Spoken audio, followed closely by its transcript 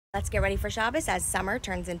Let's get ready for Shabbos as summer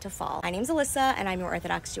turns into fall. My name's Alyssa and I'm your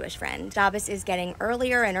Orthodox Jewish friend. Shabbos is getting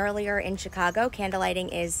earlier and earlier in Chicago. Candlelighting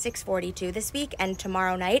is 6:42 this week, and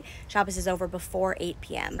tomorrow night Shabbos is over before 8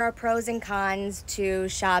 p.m. There are pros and cons to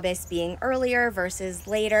Shabbos being earlier versus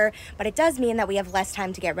later, but it does mean that we have less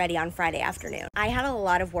time to get ready on Friday afternoon. I had a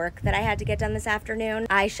lot of work that I had to get done this afternoon.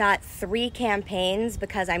 I shot 3 campaigns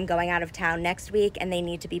because I'm going out of town next week and they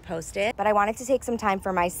need to be posted, but I wanted to take some time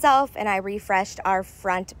for myself and I refreshed our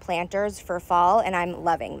front planters for fall and I'm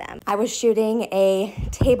loving them. I was shooting a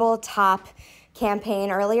tabletop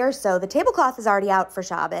campaign earlier, so the tablecloth is already out for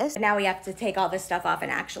Shabbos. Now we have to take all this stuff off and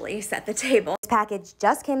actually set the table. This package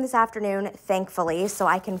just came this afternoon, thankfully, so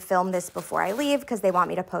I can film this before I leave because they want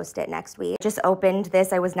me to post it next week. Just opened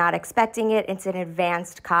this. I was not expecting it. It's an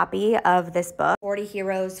advanced copy of this book. 40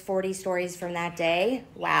 Heroes, 40 Stories from That Day.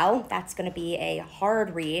 Wow, that's gonna be a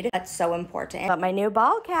hard read. That's so important. But my new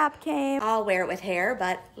ball cap came. I'll wear it with hair,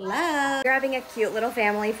 but love. We're having a cute little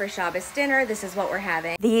family for Shabbos dinner. This is what we're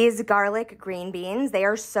having. These garlic green beans, they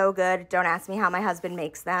are so good. Don't ask me how my husband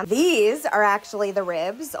makes them. These are actually the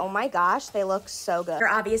ribs. Oh my gosh, they look so good. They're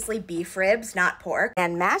obviously beef ribs, not pork.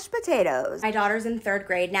 And mashed potatoes. My daughter's in 3rd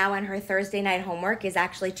grade now and her Thursday night homework is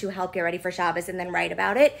actually to help get ready for Shabbos and then write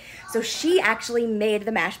about it. So she actually made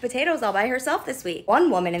the mashed potatoes all by herself this week.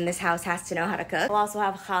 One woman in this house has to know how to cook. We'll also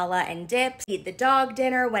have challah and dips. Feed the dog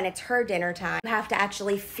dinner when it's her dinner time. You have to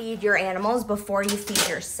actually feed your animals before you feed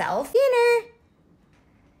yourself. Dinner.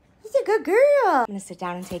 You're a good girl. I'm gonna sit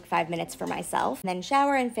down and take 5 minutes for myself, and then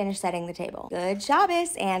shower and finish setting the table. Good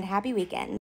Shabbos and happy weekend.